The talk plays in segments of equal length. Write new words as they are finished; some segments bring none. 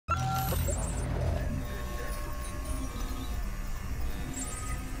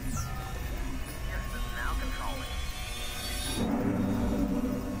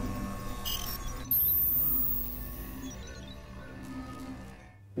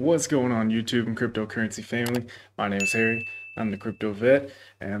What's going on YouTube and cryptocurrency family? My name is Harry. I'm the crypto vet,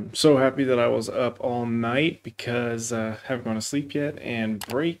 and I'm so happy that I was up all night because I haven't gone to sleep yet. And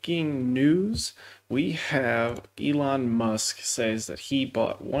breaking news, we have Elon Musk says that he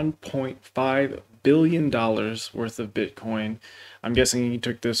bought $1.5 billion worth of Bitcoin. I'm guessing he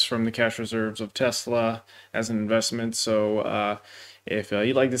took this from the cash reserves of Tesla as an investment. So if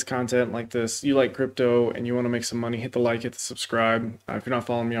you like this content, like this, you like crypto, and you want to make some money, hit the like, hit the subscribe. If you're not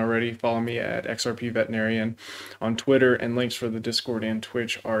following me already, follow me at XRP Veterinarian on Twitter, and links for the Discord and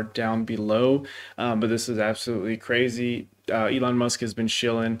Twitch are down below. But this is absolutely crazy. Elon Musk has been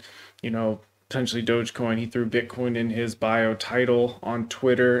shilling, potentially Dogecoin. He threw Bitcoin in his bio title on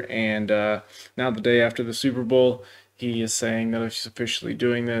Twitter, and now the day after the Super Bowl, he is saying that he's officially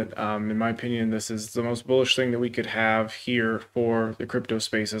doing that. In my opinion, this is the most bullish thing that we could have here for the crypto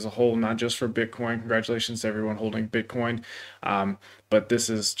space as a whole, not just for Bitcoin. Congratulations to everyone holding Bitcoin. But this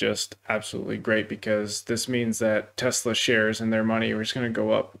is just absolutely great because this means that Tesla shares and their money are just going to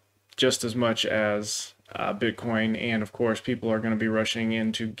go up just as much as Bitcoin. And of course, people are going to be rushing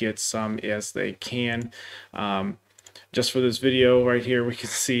in to get some as they can. Just for this video right here, we can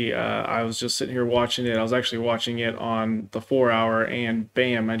see I was just sitting here watching it. I was actually watching it on the 4-hour, and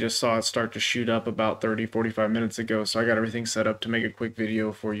bam, I just saw it start to shoot up about 30-45 minutes ago. So I got everything set up to make a quick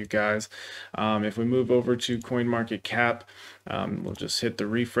video for you guys. If we move over to CoinMarketCap, we'll just hit the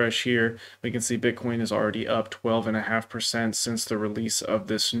refresh here. We can see Bitcoin is already up 12.5% since the release of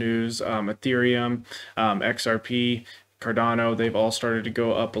this news. Ethereum, XRP, Cardano, they've all started to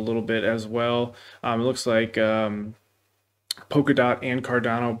go up a little bit as well. It looks like Polkadot and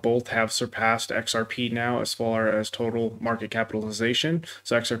Cardano both have surpassed XRP now as far as total market capitalization.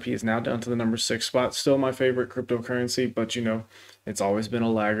 So XRP is now down to the number 6 spot. Still my favorite cryptocurrency, but it's always been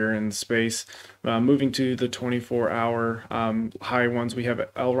a lagger in the space. Moving to the 24-hour high ones, we have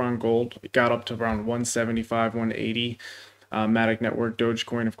Elrond Gold. It got up to around 175, 180. Matic Network,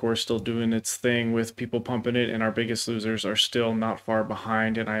 Dogecoin, of course, still doing its thing with people pumping it, and our biggest losers are still not far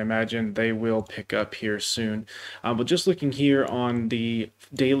behind, and I imagine they will pick up here soon. But just looking here on the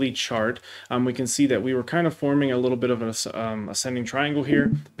daily chart, we can see that we were kind of forming a little bit of an ascending triangle here.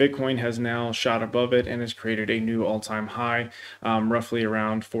 Bitcoin has now shot above it and has created a new all-time high, roughly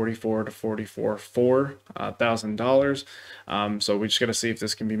around $44,000 to $44,000. So we just got to see if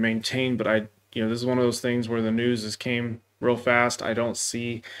this can be maintained, but this is one of those things where the news came real fast. I don't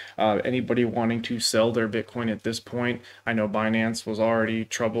see anybody wanting to sell their Bitcoin at this point. I know Binance was already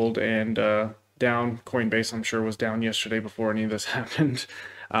troubled and down. Coinbase, I'm sure, was down yesterday before any of this happened.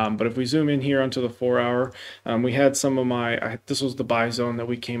 But if we zoom in here onto the 4-hour, we had some of this was the buy zone that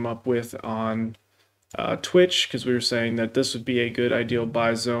we came up with on Twitch, because we were saying that this would be a good ideal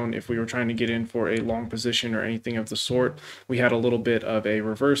buy zone if we were trying to get in for a long position or anything of the sort. We had a little bit of a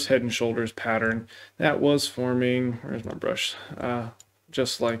reverse head and shoulders pattern that was forming, where's my brush,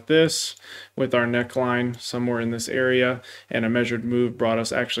 just like this, with our neckline somewhere in this area, and a measured move brought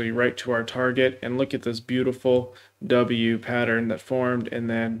us actually right to our target. And look at this beautiful W pattern that formed, and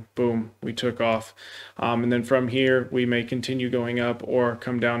then boom, we took off. And then from here we may continue going up or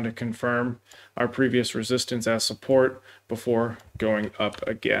come down to confirm our previous resistance as support before going up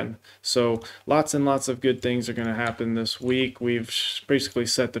again. So lots and lots of good things are going to happen this week. We've basically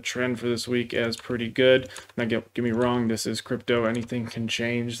set the trend for this week as pretty good. Now get me wrong, this is crypto, anything can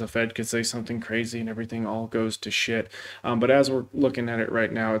change. The Fed could say something crazy and everything all goes to shit. But as we're looking at it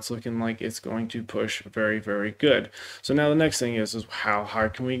right now, it's looking like it's going to push very, very good. So now the next thing is how high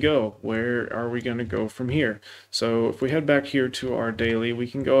can we go? Where are we going to go from here? So if we head back here to our daily, we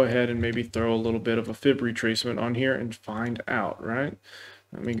can go ahead and maybe throw a little bit of a fib retracement on here and find out, right?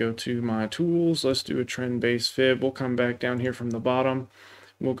 Let me go to my tools. Let's do a trend-based fib. We'll come back down here from the bottom.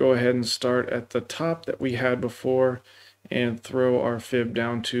 We'll go ahead and start at the top that we had before and throw our fib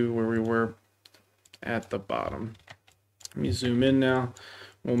down to where we were at the bottom. Let me zoom in now.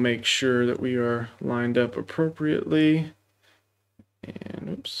 We'll make sure that we are lined up appropriately. And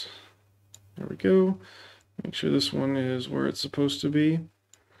oops, there we go. Make sure this one is where it's supposed to be.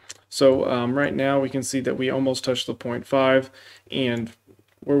 So right now we can see that we almost touched the 0.5, and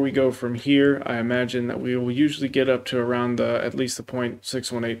where we go from here, I imagine that we will usually get up to around at least the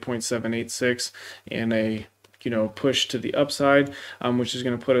 0.618, 0.786 in a push to the upside, which is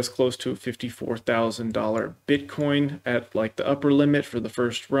going to put us close to $54,000 Bitcoin at like the upper limit for the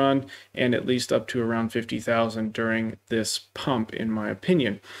first run, and at least up to around 50,000 during this pump, in my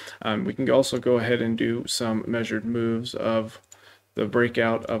opinion. We can also go ahead and do some measured moves of the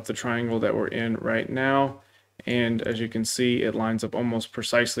breakout of the triangle that we're in right now, And as you can see, it lines up almost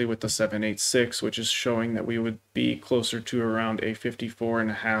precisely with the 786, which is showing that we would be closer to around a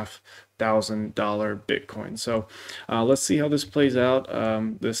 $54,500 Bitcoin. So let's see how this plays out.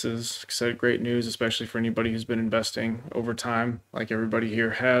 This is great news, especially for anybody who's been investing over time, like everybody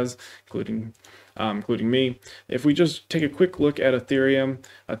here has, including me. If we just take a quick look at Ethereum,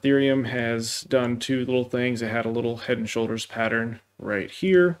 Ethereum has done two little things. It had a little head and shoulders pattern right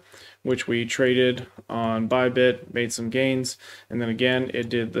here, which we traded on Bybit, made some gains, and then again it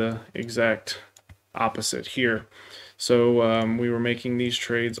did the exact opposite here. So we were making these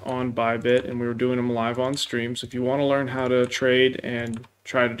trades on Bybit and we were doing them live on stream. So if you want to learn how to trade and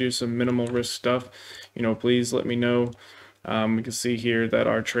try to do some minimal risk stuff, please let me know. We can see here that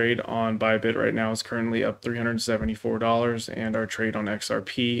our trade on Bybit right now is currently up $374, and our trade on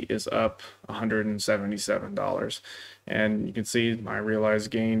XRP is up $177. And you can see my realized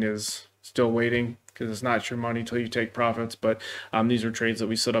gain is still waiting, because it's not your money till you take profits. But these are trades that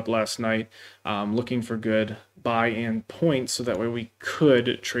we set up last night, looking for good buy-in points, so that way we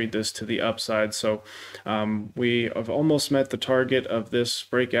could trade this to the upside. So we have almost met the target of this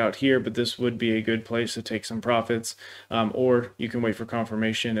breakout here, but this would be a good place to take some profits, or you can wait for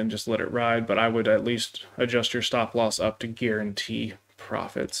confirmation and just let it ride. But I would at least adjust your stop loss up to guarantee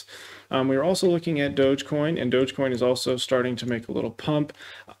profits. We are also looking at Dogecoin, and Dogecoin is also starting to make a little pump.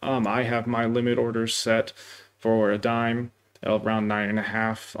 I have my limit orders set for a dime, around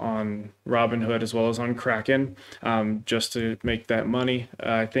 9.5 on Robinhood as well as on Kraken, just to make that money.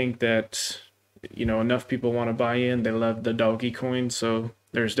 I think that enough people want to buy in. They love the doggy coin, so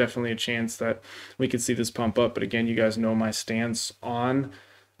there's definitely a chance that we could see this pump up. But again, you guys know my stance on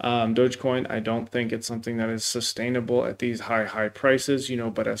Dogecoin. I don't think it's something that is sustainable at these high prices,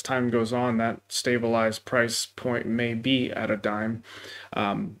 but as time goes on, that stabilized price point may be at a dime.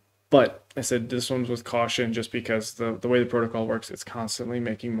 But I said this one's with caution, just because the way the protocol works, it's constantly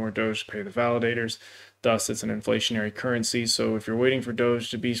making more Doge to pay the validators. Thus, it's an inflationary currency. So if you're waiting for Doge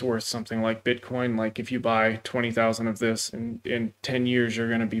to be worth something like Bitcoin, like if you buy 20,000 of this in 10 years, you're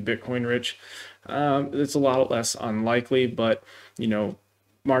going to be Bitcoin rich. It's a lot less unlikely, but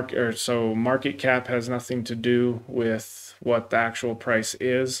market cap has nothing to do with what the actual price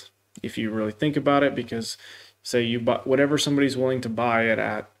is, if you really think about it, because say you buy whatever somebody's willing to buy it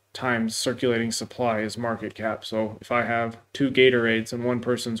at times circulating supply is market cap. So if I have 2 Gatorades and one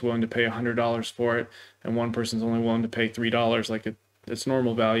person's willing to pay $100 for it and one person's only willing to pay $3, like its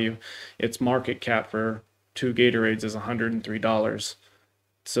normal value, its market cap for 2 Gatorades is $103.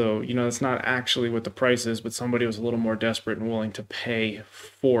 So, it's not actually what the price is, but somebody was a little more desperate and willing to pay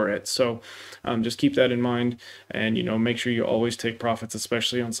for it. So just keep that in mind, and, make sure you always take profits,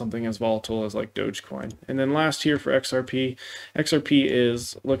 especially on something as volatile as like Dogecoin. And then last here for XRP, XRP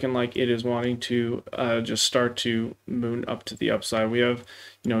is looking like it is wanting to just start to moon up to the upside. We have,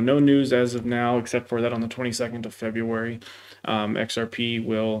 no news as of now, except for that on the 22nd of February, XRP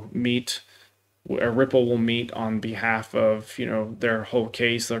will meet, Ripple will meet on behalf of their whole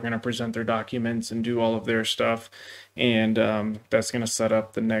case. They're going to present their documents and do all of their stuff, and that's going to set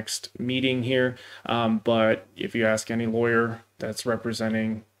up the next meeting here. But if you ask any lawyer that's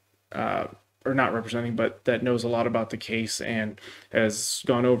representing or not representing, but that knows a lot about the case and has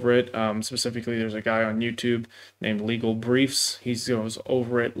gone over it, specifically there's a guy on YouTube named Legal Briefs. He goes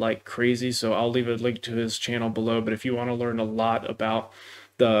over it like crazy, so I'll leave a link to his channel below. But if you want to learn a lot about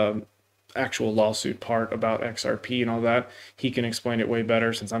the actual lawsuit part about XRP and all that, he can explain it way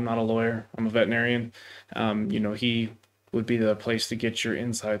better. Since I'm not a lawyer, I'm a veterinarian, he would be the place to get your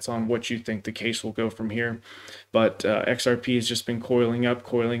insights on what you think the case will go from here. But XRP has just been coiling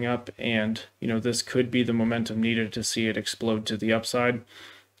up, and this could be the momentum needed to see it explode to the upside.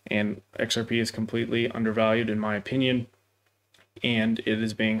 And XRP is completely undervalued in my opinion, and it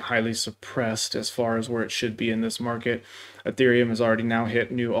is being highly suppressed as far as where it should be in this market. Ethereum has already now hit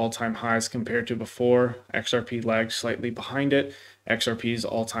new all-time highs compared to before. XRP lagged slightly behind it. XRP's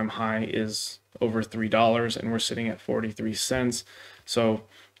all-time high is over $3, and we're sitting at 43 cents. So,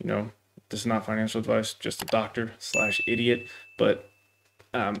 this is not financial advice, just a doctor/idiot, but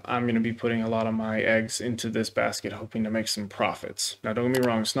I'm going to be putting a lot of my eggs into this basket, hoping to make some profits. Now, don't get me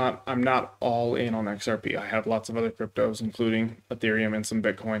wrong, I'm not all in on XRP. I have lots of other cryptos, including Ethereum and some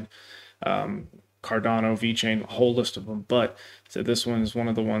Bitcoin, Cardano, VeChain, a whole list of them. But so this one is one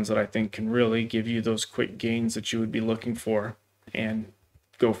of the ones that I think can really give you those quick gains that you would be looking for, and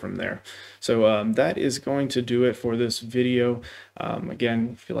go from there. So that is going to do it for this video. Again,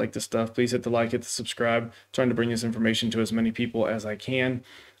 if you like this stuff, please hit the like, hit the subscribe. I'm trying to bring this information to as many people as I can.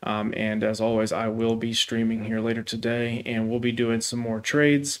 And as always, I will be streaming here later today, and we'll be doing some more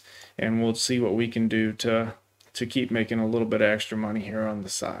trades, and we'll see what we can do to to keep making a little bit of extra money here on the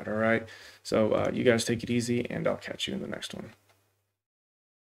side. All right. So you guys take it easy, and I'll catch you in the next one.